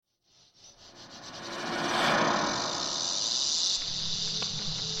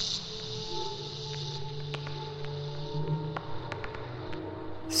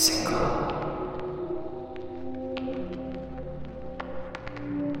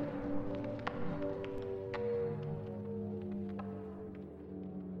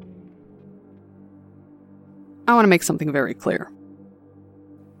I want to make something very clear.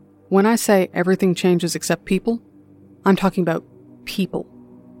 When I say everything changes except people, I'm talking about people,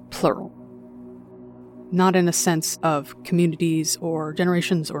 plural. Not in a sense of communities or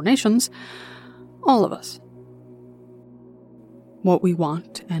generations or nations, all of us. What we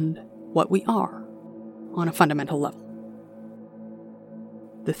want and what we are on a fundamental level.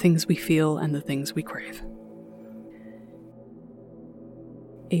 The things we feel and the things we crave.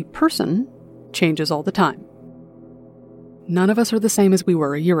 A person changes all the time. None of us are the same as we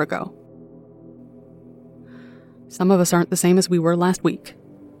were a year ago. Some of us aren't the same as we were last week.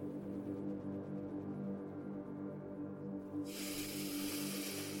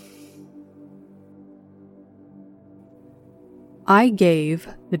 I gave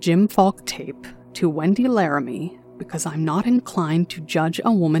the Jim Falk tape to Wendy Laramie because I'm not inclined to judge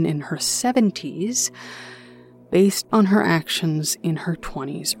a woman in her 70s based on her actions in her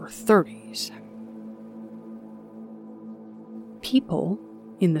 20s or 30s. People,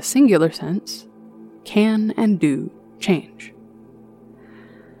 in the singular sense, can and do change.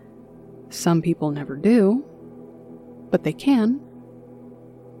 Some people never do, but they can,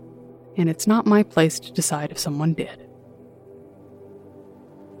 and it's not my place to decide if someone did.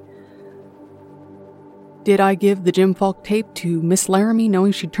 Did I give the Jim Falk tape to Miss Laramie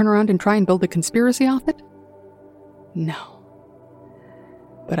knowing she'd turn around and try and build a conspiracy off it? No.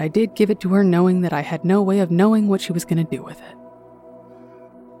 But I did give it to her knowing that I had no way of knowing what she was going to do with it.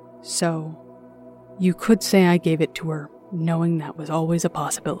 So, you could say I gave it to her knowing that was always a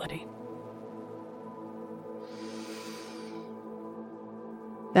possibility.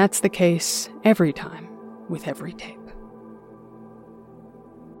 That's the case every time with every tape.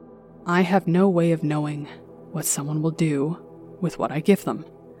 I have no way of knowing what someone will do with what I give them.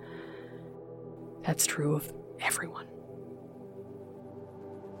 That's true of everyone.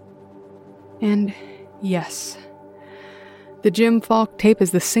 And yes, the Jim Falk tape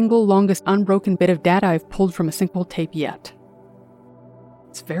is the single longest unbroken bit of data I've pulled from a single tape yet.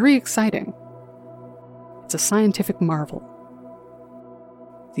 It's very exciting. It's a scientific marvel.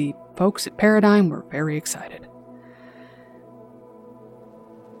 The folks at Paradigm were very excited.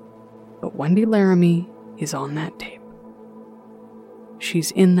 But Wendy Laramie is on that tape.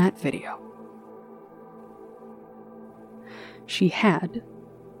 She's in that video. She had,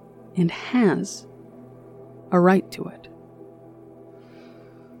 and has, a right to it.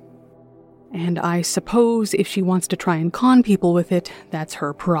 And I suppose if she wants to try and con people with it, that's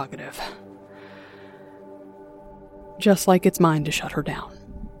her prerogative. Just like it's mine to shut her down.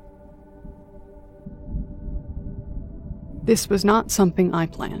 This was not something I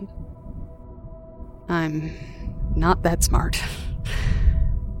planned. I'm not that smart.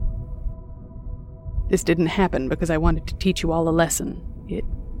 This didn't happen because I wanted to teach you all a lesson. It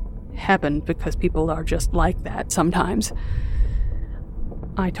happened because people are just like that sometimes.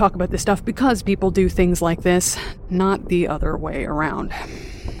 I talk about this stuff because people do things like this, not the other way around.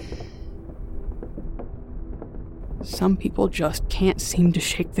 Some people just can't seem to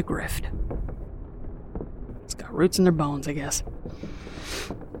shake the grift. It's got roots in their bones, I guess.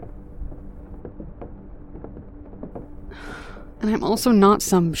 And I'm also not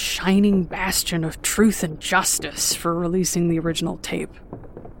some shining bastion of truth and justice for releasing the original tape.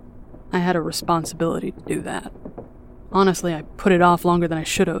 I had a responsibility to do that. Honestly, I put it off longer than I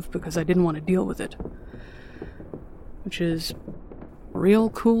should have because I didn't want to deal with it. Which is real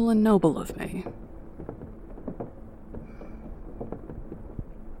cool and noble of me.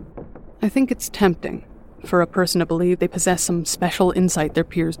 I think it's tempting for a person to believe they possess some special insight their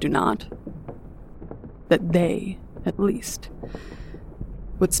peers do not. That they, at least,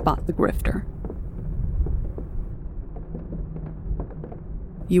 would spot the grifter.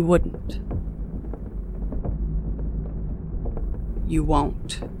 You wouldn't. You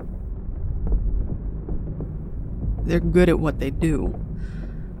won't. They're good at what they do.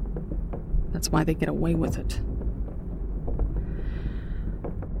 That's why they get away with it.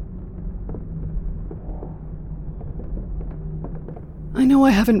 I know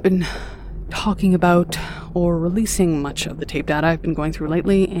I haven't been talking about or releasing much of the tape data I've been going through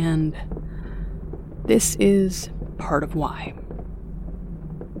lately, and this is part of why.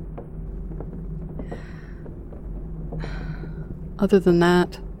 Other than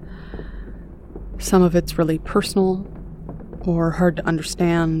that, some of it's really personal, or hard to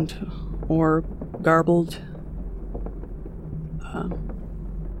understand, or garbled.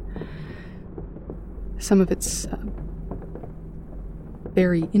 Some of it's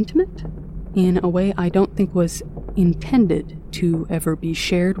very intimate, in a way I don't think was intended to ever be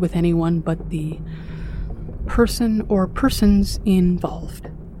shared with anyone but the person or persons involved,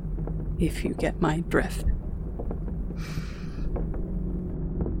 if you get my drift.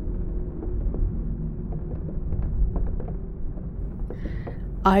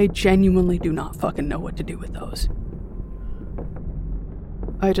 I genuinely do not fucking know what to do with those.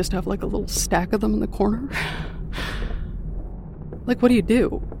 I just have like a little stack of them in the corner. Like, what do you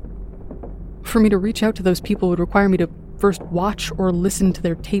do? For me to reach out to those people would require me to first watch or listen to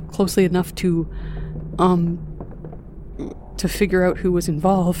their tape closely enough to figure out who was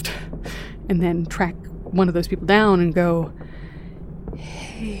involved, and then track one of those people down and go,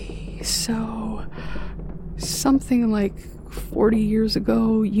 hey, so something like 40 years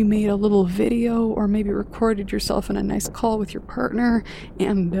ago, you made a little video or maybe recorded yourself in a nice call with your partner,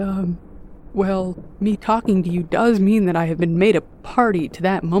 and, well, me talking to you does mean that I have been made a party to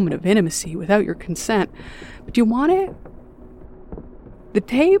that moment of intimacy without your consent. But do you want it? The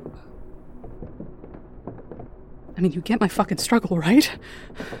tape? I mean, you get my fucking struggle, right?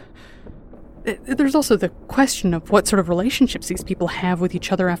 There's also the question of what sort of relationships these people have with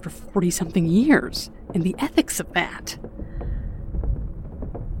each other after 40-something years, and the ethics of that.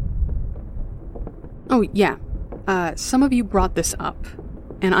 Oh, yeah. Some of you brought this up,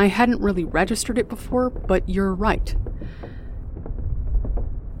 and I hadn't really registered it before, but you're right.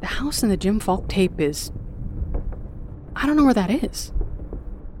 The house in the Jim Falk tape is... I don't know where that is.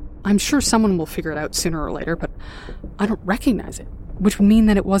 I'm sure someone will figure it out sooner or later, but I don't recognize it, which would mean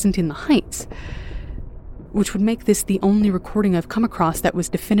that it wasn't in the Heights, which would make this the only recording I've come across that was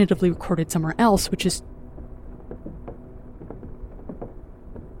definitively recorded somewhere else, which is...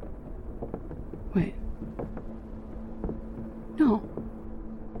 Wait. No,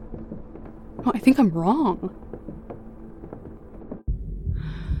 I think I'm wrong.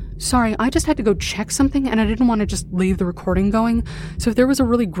 Sorry, I just had to go check something and I didn't want to just leave the recording going, so if there was a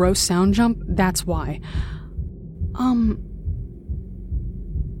really gross sound jump, that's why.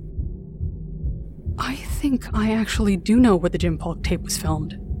 I think I actually do know where the Jim Falk tape was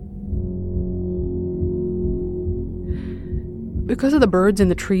filmed. Because of the birds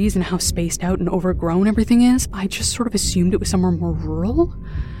and the trees and how spaced out and overgrown everything is, I just sort of assumed it was somewhere more rural.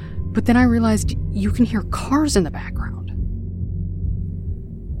 But then I realized you can hear cars in the background.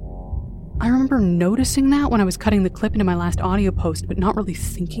 I remember noticing that when I was cutting the clip into my last audio post, but not really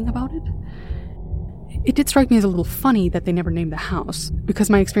thinking about it. It did strike me as a little funny that they never named the house, because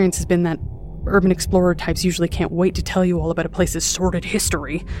my experience has been that urban explorer types usually can't wait to tell you all about a place's sordid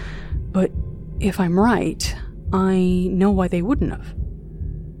history. But if I'm right, I know why they wouldn't have.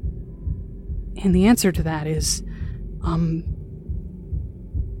 And the answer to that is,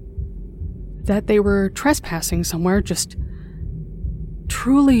 that they were trespassing somewhere just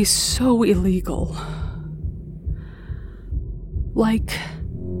truly so illegal. Like,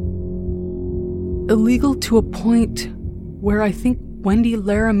 illegal to a point where I think Wendy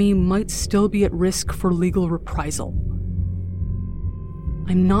Laramie might still be at risk for legal reprisal.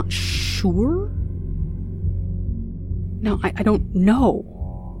 I'm not sure? No, I don't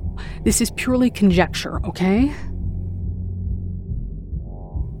know. This is purely conjecture, okay?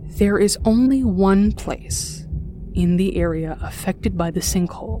 There is only one place in the area affected by the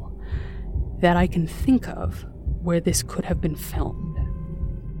sinkhole that I can think of where this could have been filmed.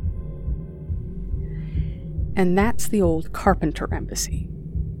 And that's the old Carpenter embassy.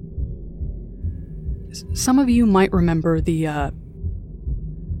 Some of you might remember the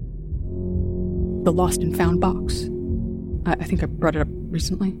lost and found box. I think I brought it up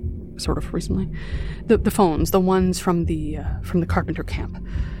recently, sort of recently. The phones, the ones from the Carpenter camp.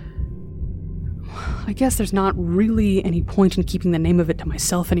 I guess there's not really any point in keeping the name of it to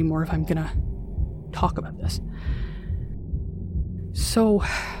myself anymore if I'm gonna talk about this. So,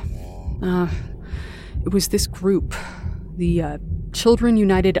 it was this group, the Children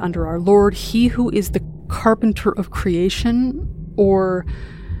United Under Our Lord, He Who Is the Carpenter of Creation, or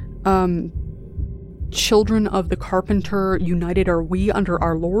Children of the Carpenter United Are We Under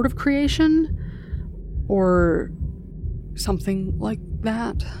Our Lord of Creation, or something like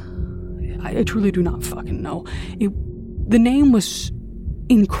that. I truly do not fucking know. The name was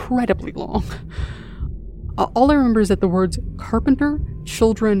incredibly long. All I remember is that the words Carpenter,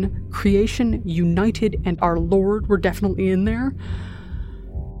 Children, Creation, United, and Our Lord were definitely in there.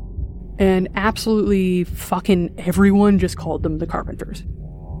 And absolutely fucking everyone just called them the Carpenters.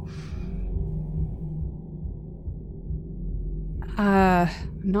 I'm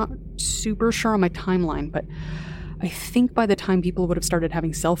not super sure on my timeline, but I think by the time people would have started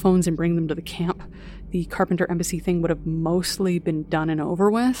having cell phones and bringing them to the camp, the Carpenter Embassy thing would have mostly been done and over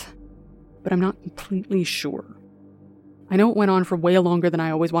with, but I'm not completely sure. I know it went on for way longer than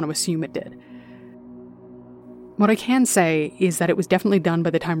I always want to assume it did. What I can say is that it was definitely done by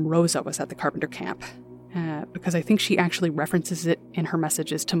the time Rosa was at the Carpenter camp, because I think she actually references it in her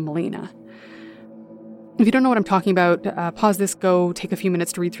messages to Melina. If you don't know what I'm talking about, pause this, go take a few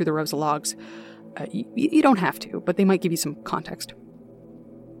minutes to read through the rows of logs. You don't have to, but they might give you some context.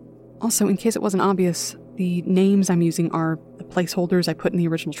 Also, in case it wasn't obvious, the names I'm using are the placeholders I put in the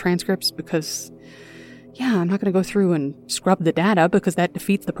original transcripts because, yeah, I'm not going to go through and scrub the data because that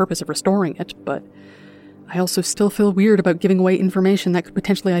defeats the purpose of restoring it, but I also still feel weird about giving away information that could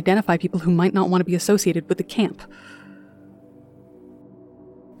potentially identify people who might not want to be associated with the camp.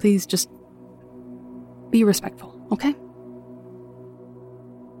 Please just be respectful, okay?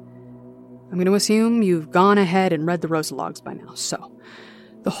 I'm going to assume you've gone ahead and read the rows of logs by now, so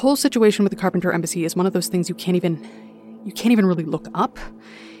the whole situation with the Carpenter Embassy is one of those things you can't even really look up.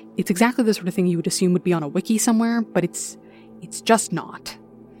 It's exactly the sort of thing you would assume would be on a wiki somewhere, but it's just not.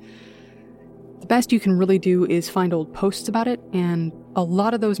 The best you can really do is find old posts about it, and a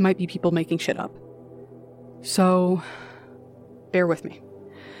lot of those might be people making shit up. So, bear with me.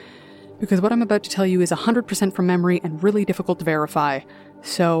 Because what I'm about to tell you is 100% from memory and really difficult to verify,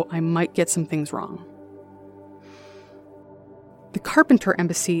 so I might get some things wrong. The Carpenter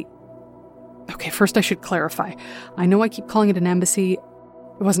Embassy... Okay, first I should clarify. I know I keep calling it an embassy. It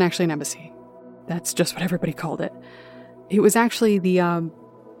wasn't actually an embassy. That's just what everybody called it. It was actually the,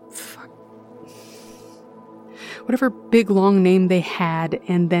 whatever big long name they had,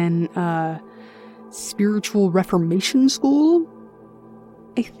 and then, Spiritual Reformation School?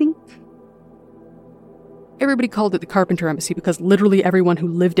 I think. Everybody called it the Carpenter Embassy because literally everyone who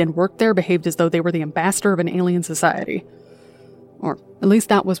lived and worked there behaved as though they were the ambassador of an alien society. Or at least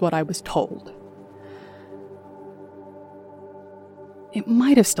that was what I was told. It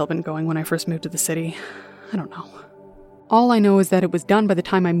might have still been going when I first moved to the city. I don't know. All I know is that it was done by the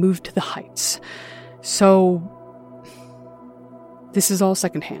time I moved to the Heights. So, this is all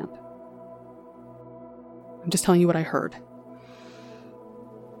secondhand. I'm just telling you what I heard.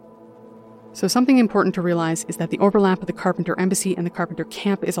 So something important to realize is that the overlap of the Carpenter Embassy and the Carpenter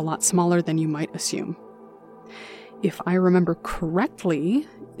Camp is a lot smaller than you might assume. If I remember correctly,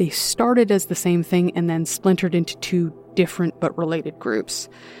 they started as the same thing and then splintered into two different but related groups.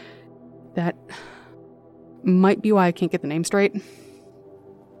 That might be why I can't get the name straight.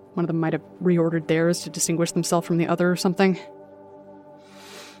 One of them might have reordered theirs to distinguish themselves from the other or something.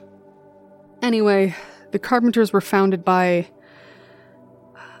 Anyway, the Carpenters were founded by...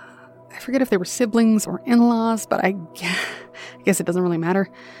 I forget if they were siblings or in-laws, but I guess it doesn't really matter.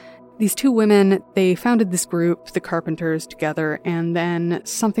 These two women, they founded this group, the Carpenters, together, and then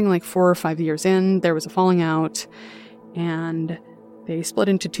something like 4 or 5 years in, there was a falling out, and they split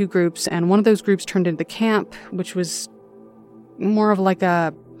into two groups, and one of those groups turned into the camp, which was more of like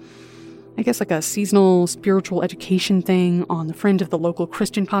a seasonal spiritual education thing on the fringe of the local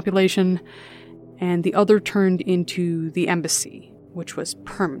Christian population, and the other turned into the embassy, which was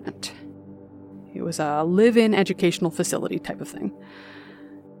permanent. It was a live-in educational facility type of thing.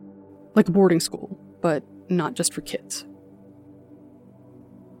 Like a boarding school, but not just for kids.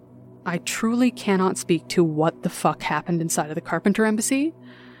 I truly cannot speak to what the fuck happened inside of the Carpenter Embassy,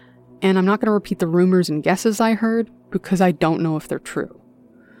 and I'm not going to repeat the rumors and guesses I heard, because I don't know if they're true.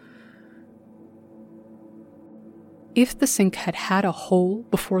 If the sink had had a hole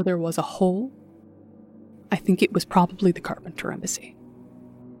before there was a hole, I think it was probably the Carpenter Embassy.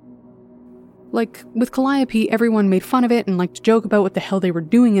 Like, with Calliope, everyone made fun of it and liked to joke about what the hell they were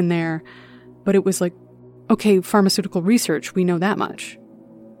doing in there, but it was like, okay, pharmaceutical research, we know that much.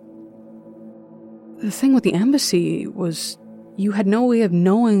 The thing with the embassy was you had no way of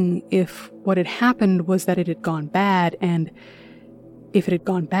knowing if what had happened was that it had gone bad, and if it had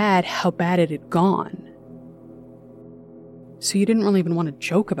gone bad, how bad it had gone. So you didn't really even want to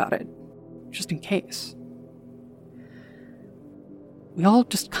joke about it, just in case. We all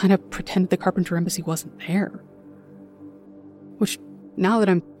just kind of pretended the Carpenter Embassy wasn't there. Which, now that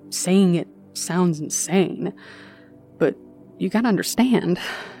I'm saying it, sounds insane. But you gotta understand.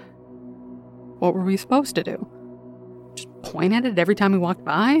 What were we supposed to do? Just point at it every time we walked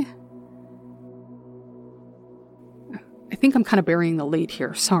by? I think I'm kind of burying the lead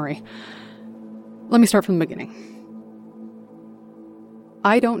here, sorry. Let me start from the beginning.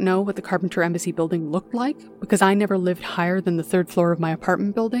 I don't know what the Carpenter Embassy building looked like because I never lived higher than the 3rd floor of my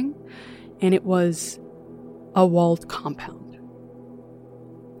apartment building, and it was a walled compound.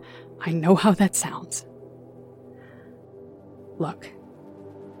 I know how that sounds. Look,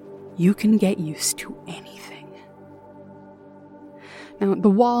 you can get used to anything. Now, the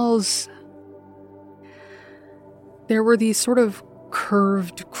walls, there were these sort of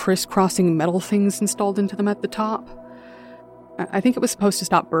curved, crisscrossing metal things installed into them at the top. I think it was supposed to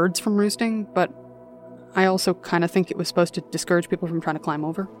stop birds from roosting, but I also kind of think it was supposed to discourage people from trying to climb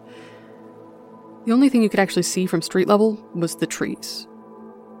over. The only thing you could actually see from street level was the trees.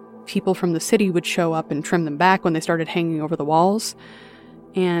 People from the city would show up and trim them back when they started hanging over the walls.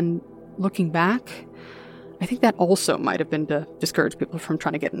 And looking back, I think that also might have been to discourage people from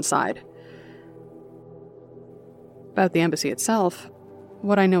trying to get inside. About the embassy itself,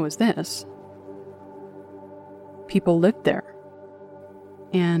 what I know is this. People lived there.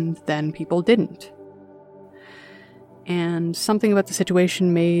 And then people didn't. And something about the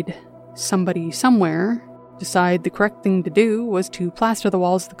situation made somebody somewhere decide the correct thing to do was to plaster the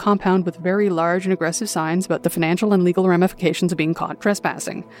walls of the compound with very large and aggressive signs about the financial and legal ramifications of being caught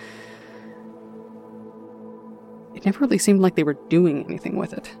trespassing. It never really seemed like they were doing anything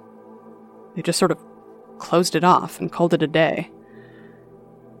with it. They just sort of closed it off and called it a day.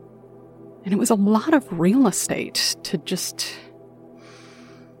 And it was a lot of real estate to just,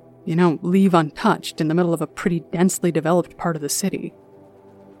 leave untouched in the middle of a pretty densely developed part of the city.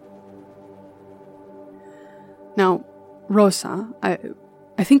 Now, Rosa,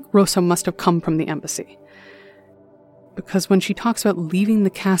 I think Rosa must have come from the embassy. Because when she talks about leaving the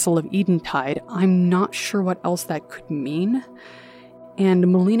castle of Edentide, I'm not sure what else that could mean. And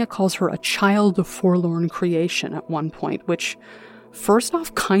Melina calls her a child of forlorn creation at one point, which, first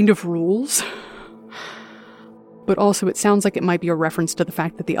off, kind of rules. But also it sounds like it might be a reference to the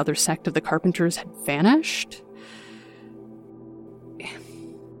fact that the other sect of the Carpenters had vanished.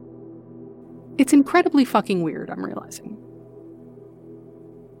 It's incredibly fucking weird, I'm realizing.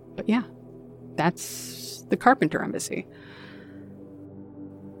 But yeah, that's the Carpenter Embassy.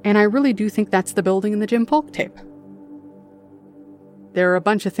 And I really do think that's the building in the Jim Polk tape. There are a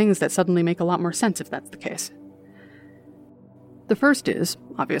bunch of things that suddenly make a lot more sense if that's the case. The first is,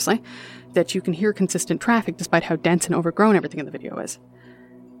 obviously, that you can hear consistent traffic despite how dense and overgrown everything in the video is.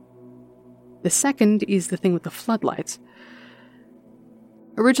 The second is the thing with the floodlights.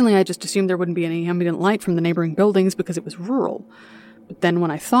 Originally, I just assumed there wouldn't be any ambient light from the neighboring buildings because it was rural. But then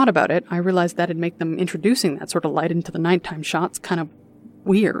when I thought about it, I realized that'd make them introducing that sort of light into the nighttime shots kind of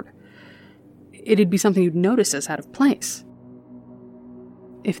weird. It'd be something you'd notice as out of place.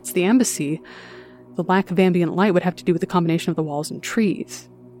 If it's the embassy, the lack of ambient light would have to do with the combination of the walls and trees.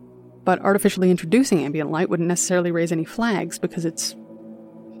 But artificially introducing ambient light wouldn't necessarily raise any flags because it's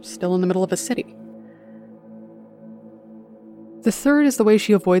still in the middle of a city. The third is the way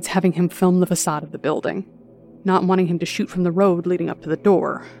she avoids having him film the facade of the building, not wanting him to shoot from the road leading up to the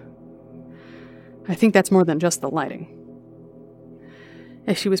door. I think that's more than just the lighting.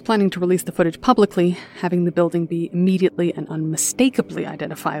 If she was planning to release the footage publicly, having the building be immediately and unmistakably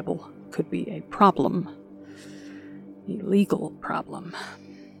identifiable could be a problem. A legal problem.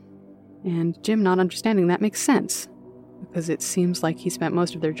 And Jim not understanding that makes sense, because it seems like he spent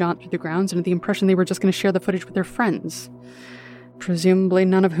most of their jaunt through the grounds under the impression they were just going to share the footage with their friends, presumably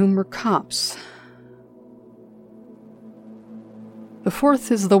none of whom were cops. The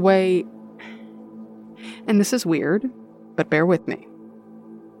fourth is the way, and this is weird, but bear with me.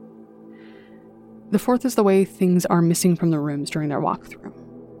 The fourth is the way things are missing from the rooms during their walkthrough.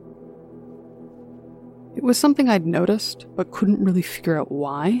 It was something I'd noticed, but couldn't really figure out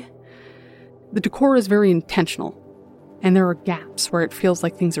why. The decor is very intentional, and there are gaps where it feels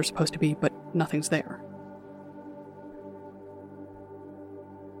like things are supposed to be, but nothing's there.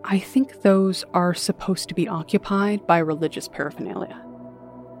 I think those are supposed to be occupied by religious paraphernalia,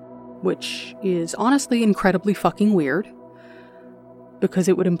 which is honestly incredibly fucking weird, because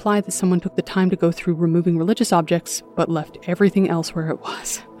it would imply that someone took the time to go through removing religious objects, but left everything else where it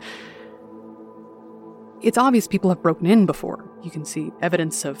was. It's obvious people have broken in before. You can see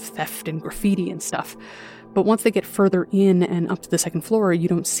evidence of theft and graffiti and stuff. But once they get further in and up to the second floor, you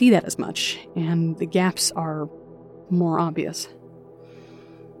don't see that as much, and the gaps are more obvious.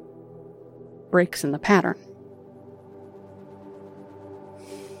 Breaks in the pattern.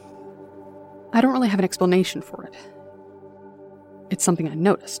 I don't really have an explanation for it. It's something I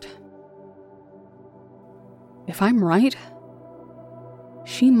noticed. If I'm right,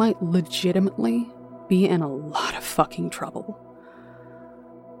 she might legitimately be in a lot of fucking trouble.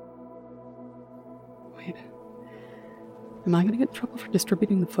 Wait. Am I gonna get in trouble for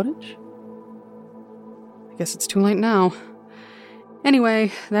distributing the footage? I guess it's too late now.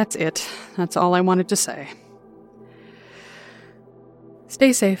 Anyway, that's it. That's all I wanted to say.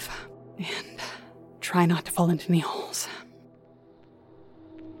 Stay safe, and try not to fall into any holes.